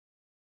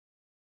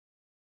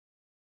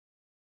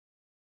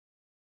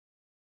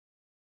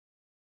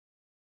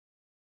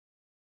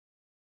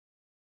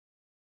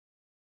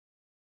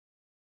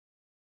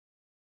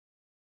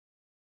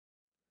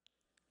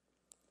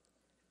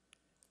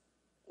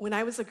When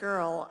I was a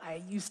girl,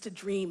 I used to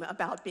dream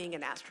about being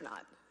an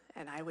astronaut.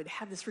 And I would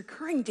have this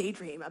recurring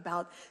daydream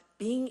about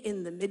being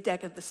in the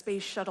middeck of the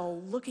space shuttle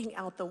looking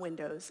out the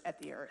windows at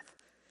the Earth.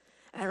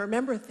 And I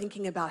remember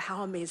thinking about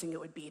how amazing it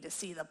would be to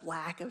see the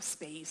black of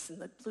space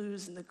and the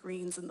blues and the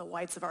greens and the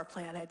whites of our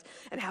planet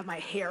and have my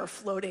hair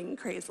floating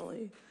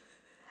crazily.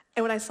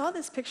 And when I saw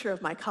this picture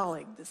of my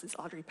colleague, this is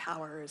Audrey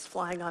Powers,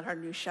 flying on our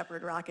New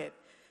Shepard rocket,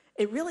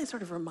 it really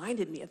sort of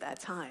reminded me of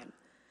that time.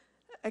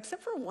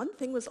 Except for one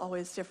thing was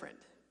always different,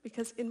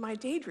 because in my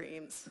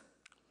daydreams,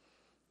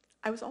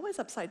 I was always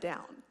upside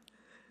down.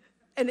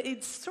 And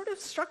it sort of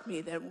struck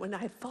me that when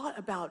I thought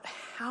about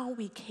how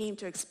we came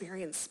to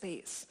experience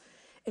space,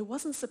 it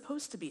wasn't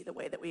supposed to be the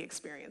way that we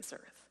experience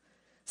Earth.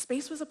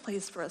 Space was a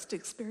place for us to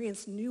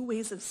experience new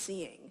ways of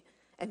seeing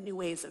and new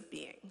ways of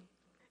being.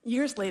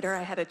 Years later,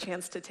 I had a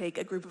chance to take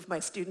a group of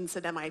my students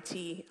at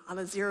MIT on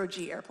a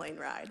zero-G airplane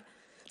ride.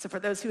 So for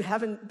those who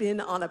haven't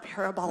been on a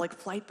parabolic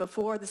flight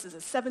before, this is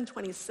a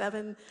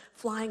 727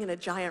 flying in a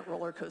giant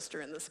roller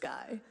coaster in the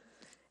sky.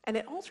 And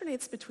it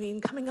alternates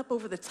between coming up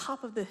over the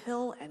top of the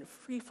hill and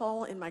free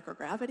fall in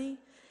microgravity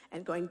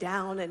and going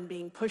down and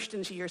being pushed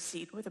into your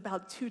seat with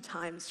about 2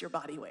 times your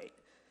body weight.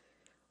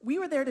 We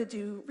were there to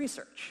do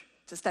research,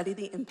 to study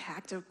the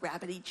impact of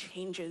gravity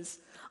changes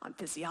on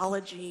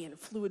physiology and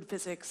fluid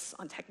physics,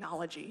 on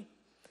technology.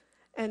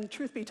 And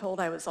truth be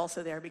told, I was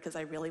also there because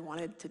I really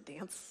wanted to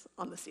dance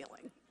on the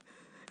ceiling.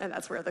 And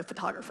that's where the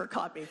photographer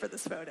caught me for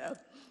this photo.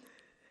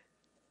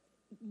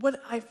 What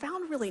I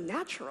found really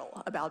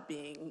natural about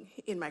being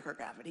in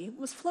microgravity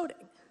was floating.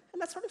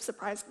 And that sort of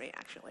surprised me,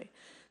 actually,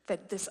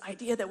 that this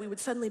idea that we would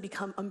suddenly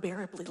become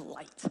unbearably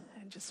light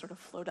and just sort of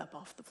float up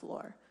off the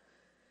floor.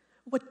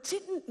 What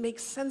didn't make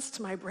sense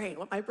to my brain,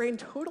 what my brain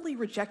totally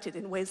rejected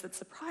in ways that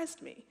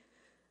surprised me,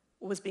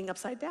 was being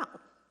upside down.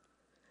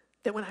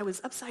 That when I was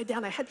upside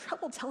down, I had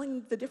trouble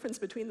telling the difference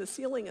between the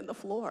ceiling and the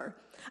floor.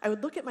 I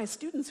would look at my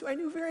students who I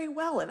knew very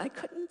well, and I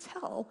couldn't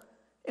tell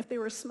if they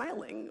were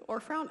smiling or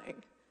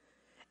frowning.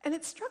 And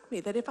it struck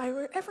me that if I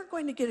were ever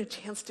going to get a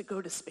chance to go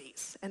to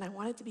space, and I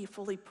wanted to be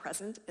fully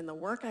present in the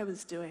work I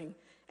was doing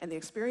and the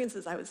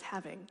experiences I was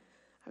having,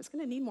 I was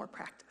going to need more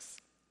practice.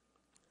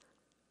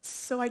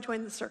 So I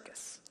joined the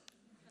circus.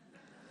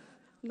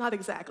 Not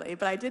exactly,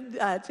 but I did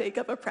take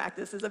up a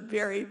practice as a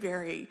very,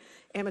 very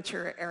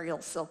amateur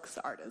aerial silks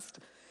artist.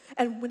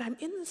 And when I'm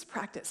in this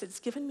practice, it's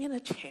given me a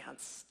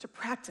chance to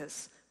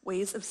practice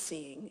ways of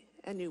seeing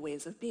and new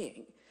ways of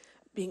being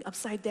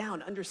upside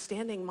down,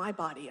 understanding my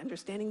body,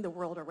 understanding the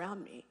world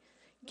around me,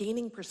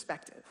 gaining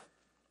perspective.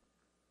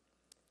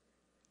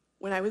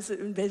 When I was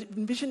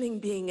envisioning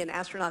being an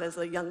astronaut as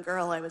a young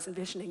girl, I was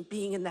envisioning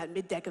being in that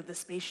middeck of the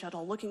space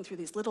shuttle, looking through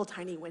these little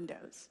tiny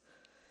windows.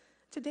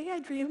 Today I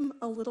dream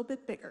a little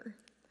bit bigger.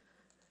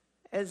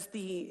 As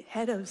the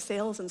head of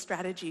sales and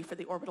strategy for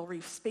the Orbital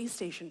Reef Space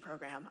Station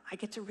program, I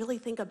get to really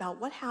think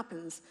about what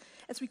happens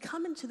as we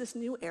come into this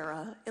new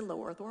era in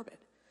low Earth orbit,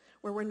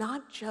 where we're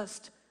not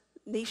just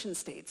nation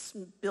states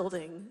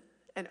building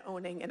and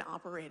owning and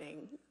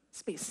operating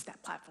space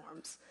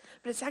platforms,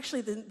 but it's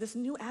actually this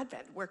new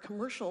advent where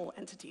commercial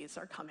entities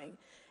are coming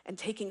and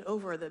taking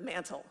over the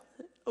mantle,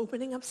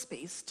 opening up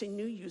space to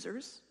new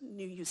users,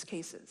 new use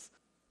cases.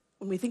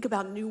 When we think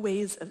about new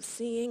ways of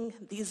seeing,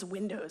 these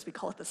windows, we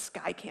call it the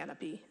sky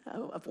canopy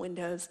of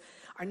windows,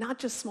 are not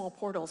just small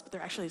portals, but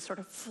they're actually sort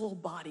of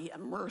full-body,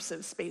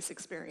 immersive space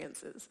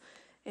experiences.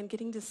 And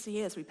getting to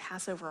see, as we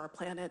pass over our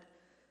planet,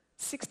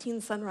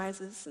 16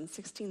 sunrises and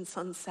 16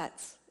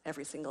 sunsets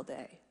every single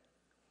day.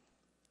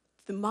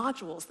 The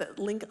modules that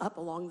link up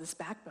along this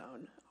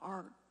backbone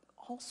are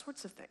all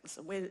sorts of things.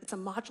 It's a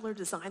modular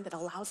design that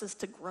allows us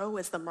to grow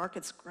as the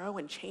markets grow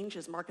and change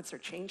as markets are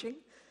changing.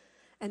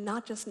 And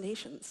not just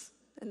nations,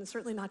 and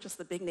certainly not just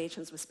the big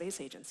nations with space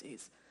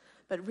agencies,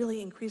 but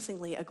really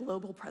increasingly a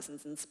global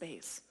presence in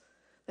space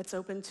that's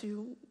open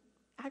to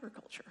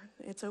agriculture,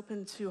 it's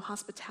open to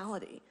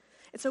hospitality,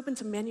 it's open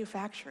to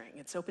manufacturing,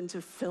 it's open to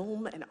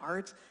film and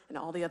art and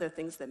all the other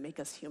things that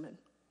make us human.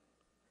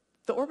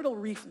 The Orbital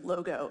Reef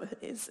logo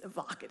is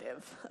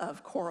evocative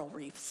of coral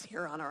reefs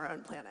here on our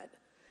own planet.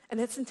 And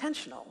it's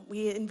intentional.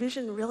 We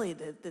envision really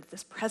that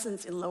this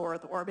presence in low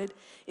Earth orbit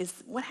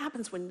is what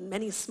happens when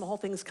many small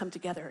things come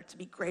together to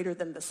be greater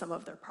than the sum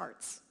of their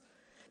parts.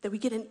 That we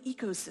get an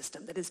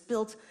ecosystem that is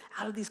built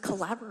out of these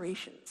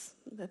collaborations.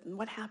 That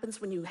what happens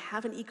when you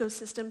have an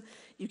ecosystem,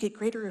 you get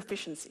greater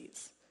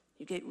efficiencies.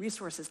 You get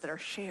resources that are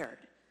shared.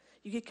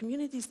 You get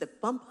communities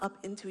that bump up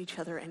into each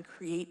other and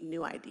create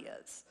new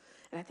ideas.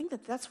 And I think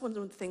that that's one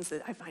of the things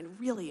that I find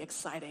really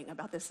exciting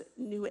about this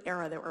new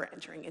era that we're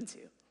entering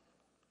into.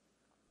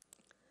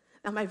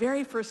 Now, my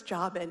very first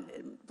job in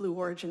Blue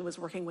Origin was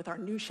working with our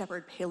New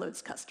Shepard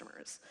payloads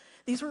customers.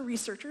 These were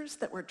researchers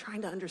that were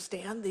trying to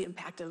understand the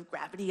impact of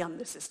gravity on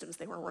the systems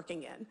they were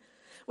working in.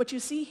 What you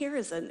see here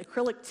is an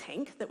acrylic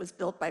tank that was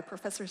built by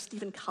Professor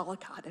Stephen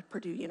Collicott at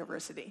Purdue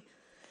University.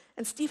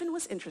 And Stephen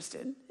was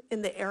interested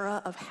in the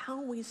era of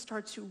how we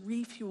start to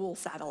refuel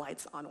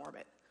satellites on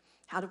orbit.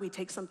 How do we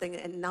take something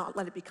and not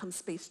let it become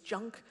space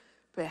junk,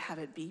 but have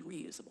it be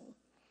reusable?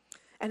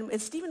 And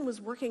as Stephen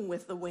was working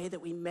with the way that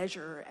we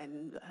measure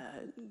and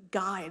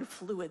guide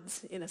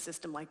fluids in a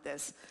system like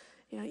this,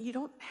 you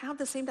don't have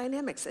the same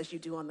dynamics as you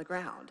do on the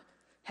ground.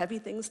 Heavy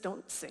things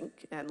don't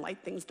sink and light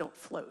things don't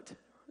float.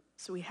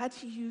 So we had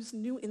to use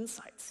new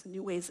insights,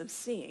 new ways of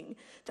seeing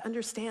to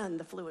understand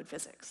the fluid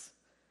physics.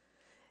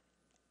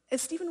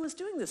 As Stephen was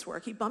doing this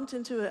work, he bumped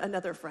into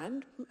another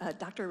friend,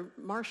 Dr.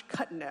 Marsh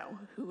Cutino,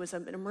 who was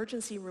an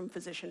emergency room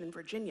physician in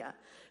Virginia,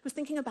 who was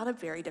thinking about a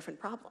very different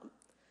problem.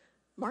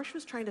 Marsh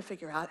was trying to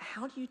figure out,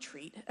 how do you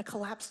treat a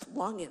collapsed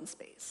lung in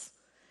space?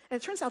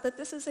 And it turns out that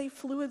this is a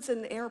fluids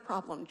and air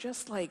problem,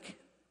 just like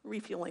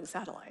refueling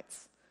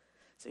satellites.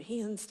 So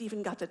he and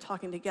Stephen got to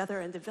talking together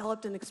and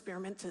developed an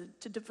experiment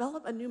to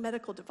develop a new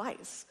medical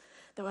device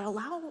that would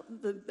allow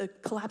the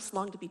collapsed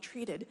lung to be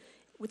treated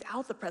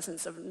without the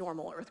presence of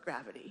normal Earth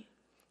gravity.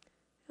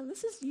 And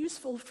this is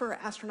useful for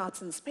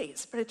astronauts in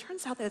space, but it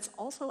turns out that it's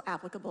also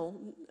applicable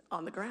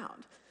on the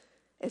ground,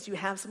 as you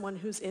have someone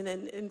who's in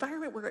an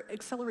environment where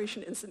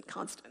acceleration isn't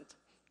constant.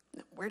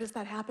 Where does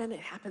that happen?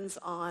 It happens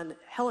on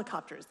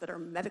helicopters that are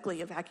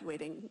medically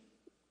evacuating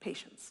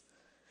patients.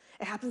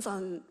 It happens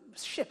on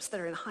ships that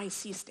are in high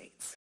sea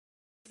states.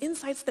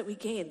 Insights that we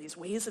gain, these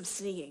ways of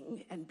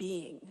seeing and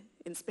being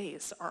in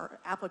space, are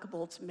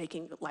applicable to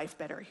making life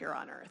better here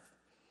on Earth.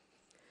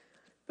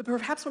 But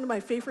perhaps one of my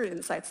favorite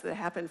insights that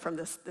happened from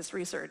this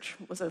research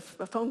was a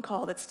phone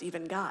call that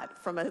Stephen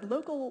got from a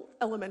local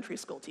elementary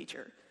school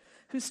teacher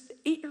whose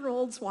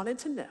 8-year-olds wanted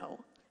to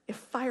know if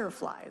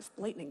fireflies,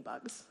 lightning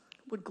bugs,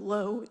 would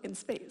glow in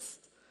space.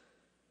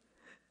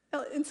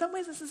 Now, in some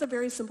ways, this is a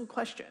very simple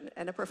question,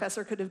 and a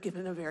professor could have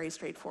given a very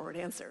straightforward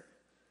answer.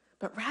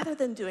 But rather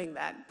than doing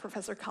that,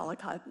 Professor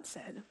Collicott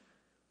said,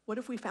 what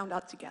if we found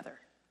out together?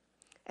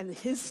 And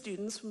his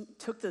students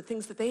took the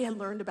things that they had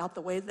learned about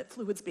the way that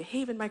fluids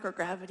behave in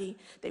microgravity,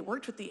 they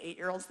worked with the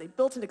 8-year-olds, they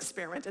built an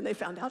experiment, and they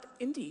found out,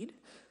 indeed,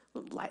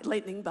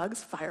 lightning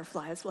bugs,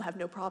 fireflies will have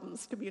no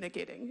problems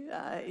communicating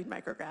in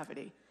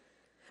microgravity.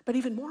 But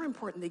even more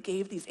important, they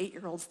gave these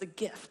 8-year-olds the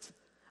gift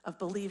of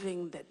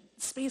believing that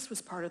space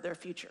was part of their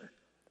future,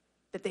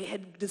 that they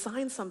had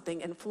designed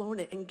something and flown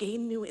it and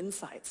gained new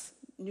insights,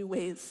 new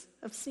ways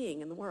of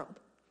seeing in the world.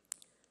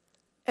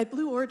 At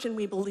Blue Origin,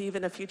 we believe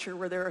in a future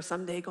where there are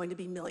someday going to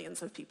be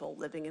millions of people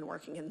living and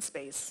working in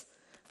space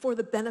for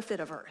the benefit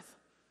of Earth.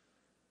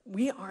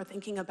 We are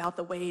thinking about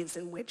the ways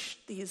in which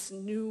these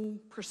new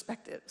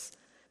perspectives,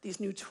 these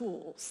new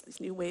tools, these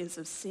new ways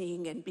of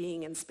seeing and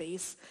being in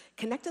space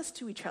connect us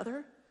to each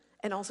other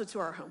and also to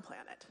our home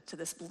planet, to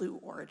this blue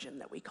origin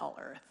that we call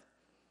Earth.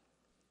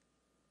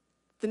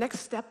 The next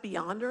step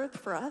beyond Earth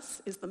for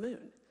us is the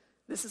moon.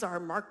 This is our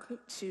Mark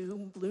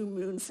II Blue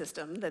Moon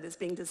system that is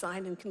being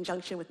designed in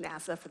conjunction with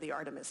NASA for the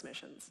Artemis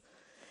missions.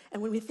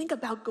 And when we think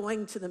about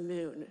going to the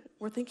moon,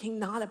 we're thinking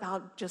not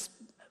about just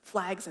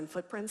flags and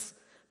footprints,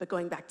 but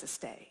going back to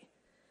stay.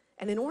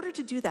 And in order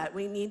to do that,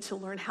 we need to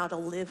learn how to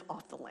live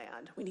off the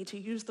land. We need to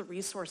use the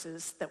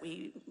resources that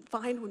we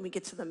find when we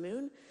get to the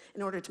moon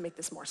in order to make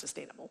this more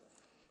sustainable.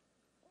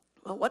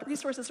 Well, what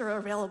resources are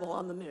available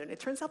on the moon? It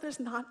turns out there's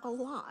not a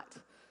lot,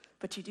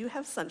 but you do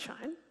have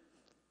sunshine,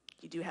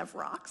 you do have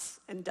rocks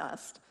and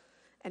dust,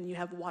 and you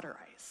have water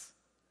ice.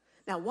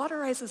 Now,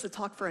 water ice is a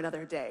talk for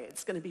another day.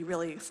 It's going to be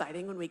really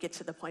exciting when we get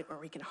to the point where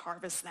we can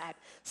harvest that,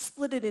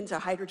 split it into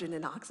hydrogen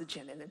and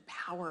oxygen, and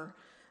empower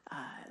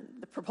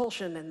the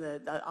propulsion and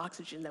the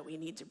oxygen that we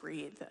need to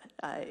breathe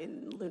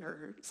in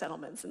lunar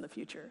settlements in the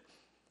future.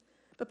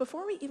 But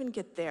before we even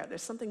get there,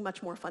 there's something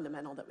much more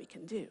fundamental that we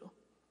can do.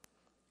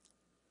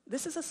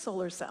 This is a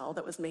solar cell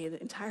that was made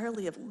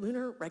entirely of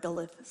lunar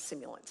regolith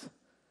simulant.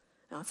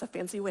 Now, it's a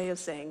fancy way of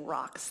saying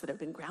rocks that have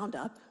been ground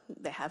up.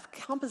 They have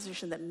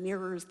composition that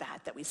mirrors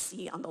that we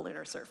see on the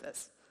lunar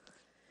surface.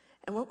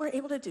 And what we're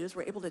able to do is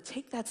we're able to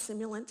take that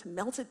simulant, to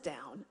melt it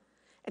down,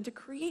 and to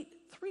create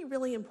 3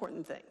 really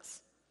important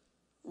things.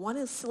 One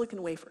is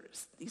silicon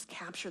wafers. These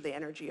capture the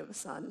energy of the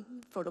sun,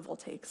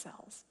 photovoltaic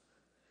cells.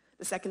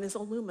 The second is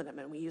aluminum,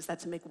 and we use that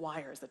to make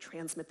wires that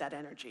transmit that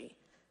energy.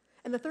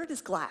 And the third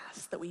is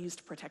glass that we use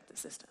to protect the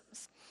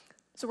systems.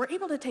 So we're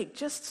able to take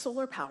just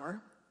solar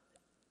power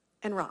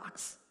and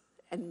rocks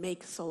and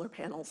make solar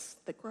panels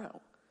that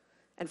grow.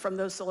 And from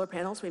those solar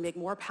panels, we make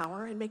more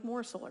power and make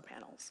more solar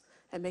panels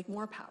and make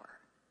more power.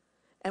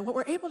 And what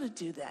we're able to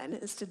do then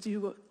is to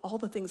do all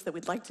the things that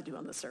we'd like to do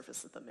on the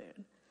surface of the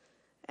moon.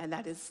 And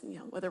that is,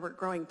 whether we're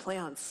growing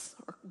plants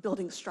or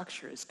building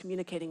structures,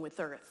 communicating with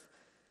Earth,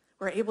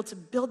 we're able to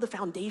build the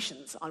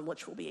foundations on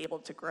which we'll be able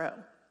to grow.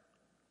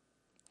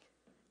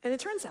 And it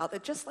turns out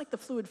that just like the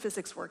fluid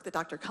physics work that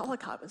Dr.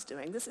 Collicott was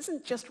doing, this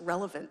isn't just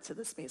relevant to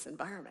the space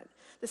environment.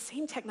 The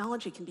same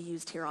technology can be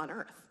used here on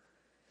Earth.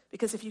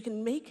 Because if you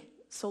can make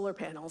solar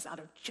panels out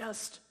of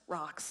just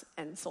rocks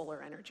and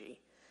solar energy,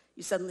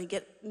 you suddenly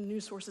get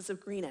new sources of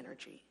green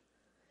energy.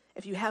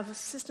 If you have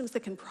systems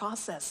that can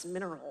process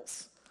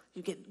minerals,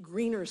 you get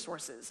greener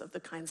sources of the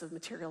kinds of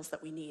materials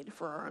that we need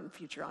for our own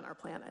future on our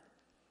planet.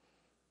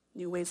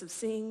 New ways of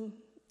seeing,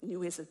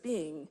 new ways of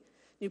being,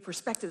 new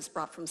perspectives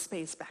brought from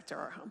space back to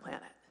our home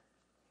planet.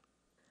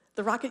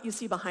 The rocket you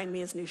see behind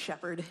me is New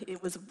Shepard.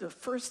 It was the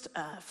first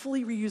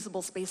fully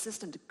reusable space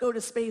system to go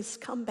to space,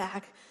 come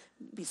back,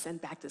 be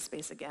sent back to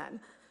space again.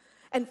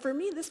 And for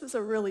me, this was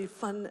a really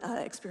fun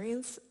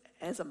experience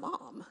as a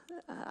mom.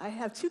 I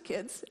have 2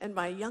 kids, and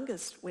my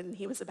youngest, when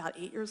he was about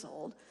 8 years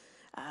old,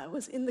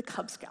 was in the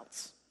Cub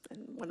Scouts.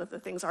 And one of the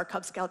things our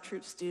Cub Scout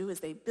troops do is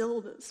they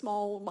build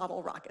small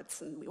model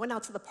rockets. And we went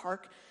out to the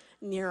park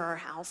near our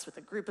house with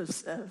a group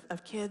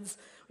of kids.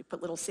 We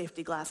put little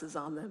safety glasses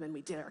on them, and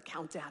we did our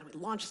countdown. We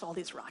launched all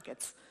these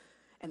rockets.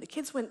 And the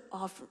kids went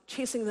off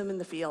chasing them in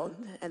the field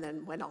and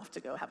then went off to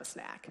go have a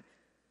snack.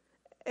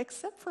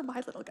 Except for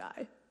my little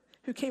guy,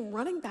 who came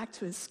running back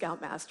to his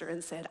scoutmaster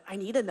and said, "I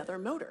need another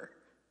motor."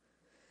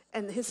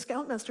 And his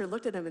scoutmaster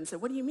looked at him and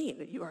said, "What do you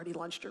mean? You already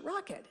launched your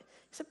rocket."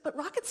 He said, "But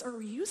rockets are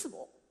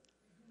reusable.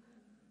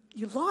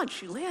 You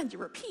launch, you land, you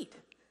repeat."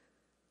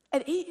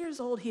 At 8 years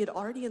old, he had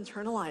already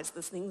internalized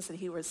the things that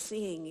he was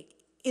seeing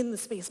in the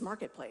space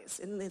marketplace,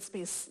 in the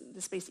space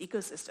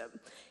ecosystem.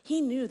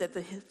 He knew that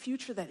the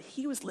future that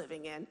he was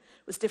living in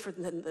was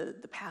different than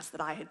the past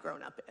that I had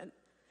grown up in.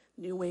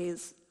 New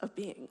ways of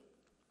being.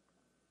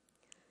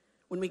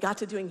 When we got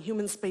to doing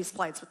human space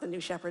flights with the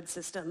New Shepard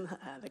system,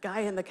 the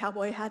guy in the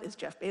cowboy hat is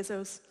Jeff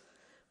Bezos,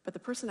 but the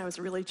person I was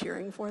really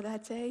cheering for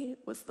that day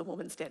was the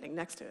woman standing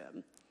next to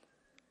him.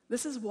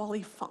 This is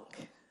Wally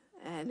Funk.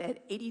 And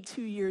at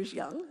 82 years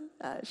young,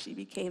 she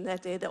became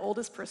that day the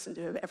oldest person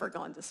to have ever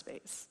gone to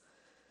space.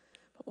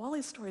 But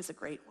Wally's story is a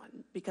great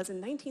one, because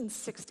in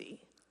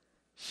 1960,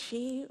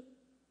 she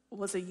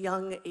was a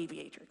young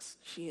aviatrix.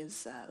 She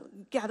is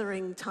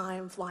gathering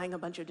time, flying a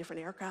bunch of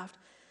different aircraft.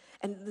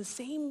 And at the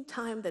same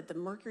time that the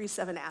Mercury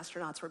 7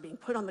 astronauts were being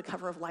put on the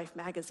cover of Life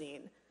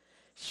magazine,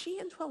 she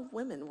and 12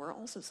 women were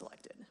also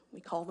selected.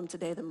 We call them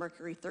today the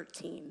Mercury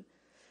 13.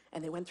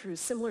 And they went through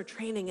similar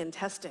training and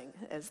testing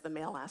as the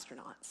male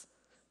astronauts,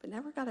 but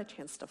never got a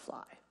chance to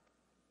fly.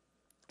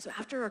 So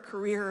after a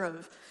career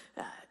of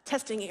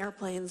testing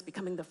airplanes,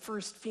 becoming the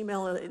first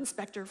female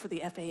inspector for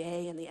the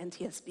FAA and the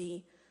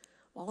NTSB,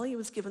 Wally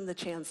was given the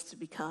chance to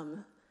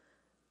become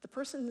the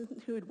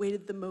person who had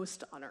waited the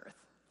most on Earth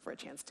for a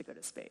chance to go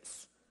to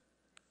space.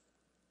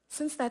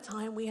 Since that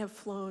time, we have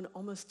flown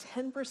almost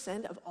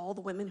 10% of all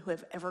the women who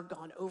have ever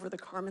gone over the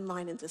Kármán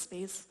line into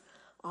space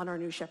on our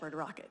New Shepard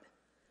rocket,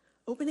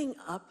 opening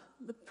up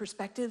the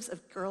perspectives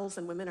of girls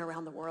and women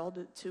around the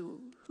world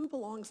to who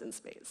belongs in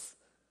space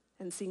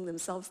and seeing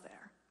themselves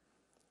there.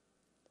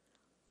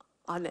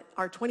 On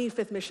our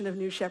 25th mission of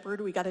New Shepard,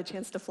 we got a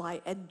chance to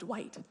fly Ed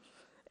Dwight.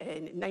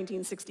 In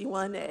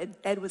 1961,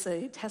 Ed was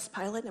a test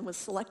pilot and was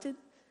selected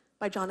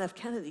by John F.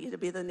 Kennedy to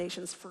be the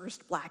nation's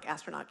first black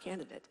astronaut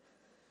candidate.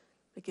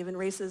 But given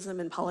racism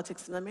and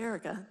politics in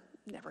America,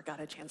 never got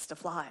a chance to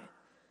fly.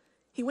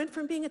 He went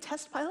from being a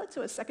test pilot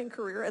to a second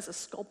career as a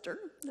sculptor,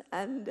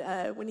 and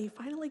when he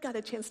finally got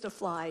a chance to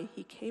fly,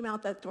 he came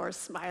out that door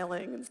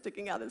smiling and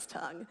sticking out his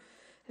tongue,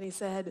 and he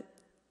said,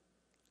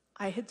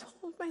 "I had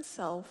told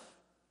myself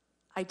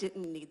I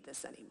didn't need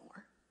this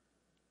anymore.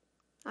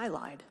 I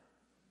lied."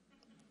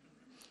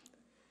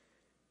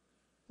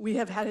 We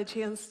have had a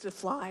chance to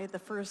fly the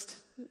first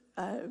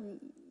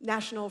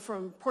national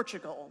from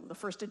Portugal, the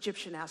first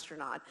Egyptian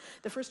astronaut,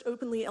 the first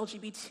openly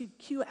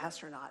LGBTQ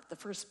astronaut, the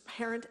first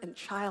parent and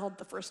child,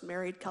 the first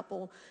married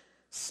couple.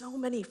 So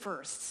many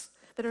firsts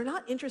that are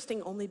not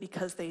interesting only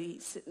because they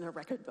sit in a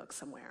record book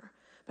somewhere,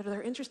 but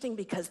they're interesting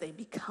because they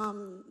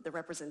become the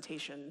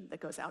representation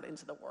that goes out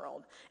into the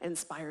world and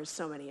inspires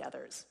so many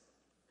others.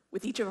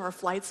 With each of our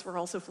flights, we're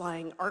also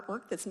flying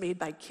artwork that's made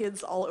by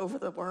kids all over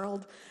the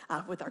world.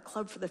 With our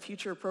Club for the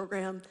Future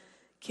program,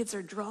 kids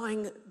are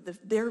drawing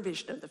their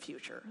vision of the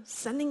future,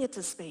 sending it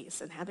to space,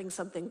 and having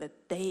something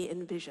that they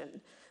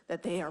envision,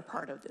 that they are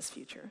part of this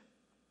future.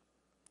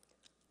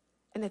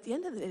 And at the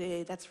end of the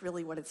day, that's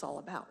really what it's all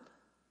about.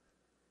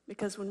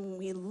 Because when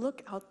we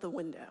look out the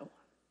window,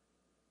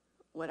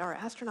 what our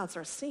astronauts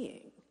are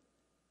seeing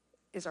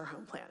is our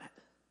home planet.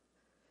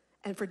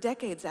 And for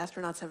decades,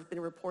 astronauts have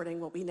been reporting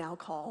what we now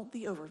call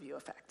the overview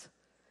effect.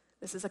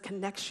 This is a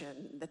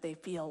connection that they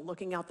feel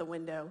looking out the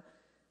window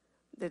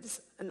that's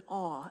an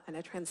awe and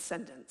a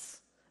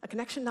transcendence, a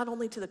connection not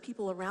only to the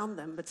people around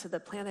them, but to the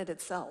planet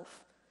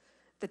itself,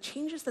 that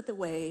changes the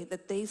way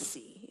that they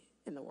see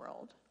in the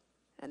world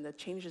and that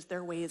changes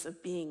their ways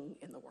of being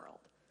in the world.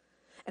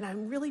 And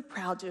I'm really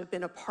proud to have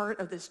been a part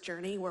of this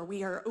journey where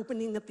we are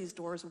opening up these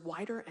doors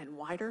wider and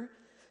wider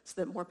so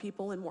that more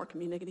people and more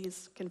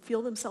communities can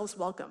feel themselves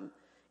welcome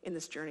in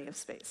this journey of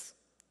space.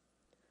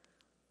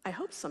 I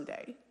hope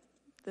someday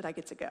that I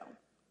get to go.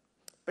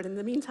 But in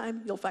the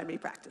meantime, you'll find me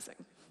practicing.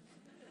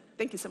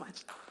 Thank you so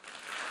much.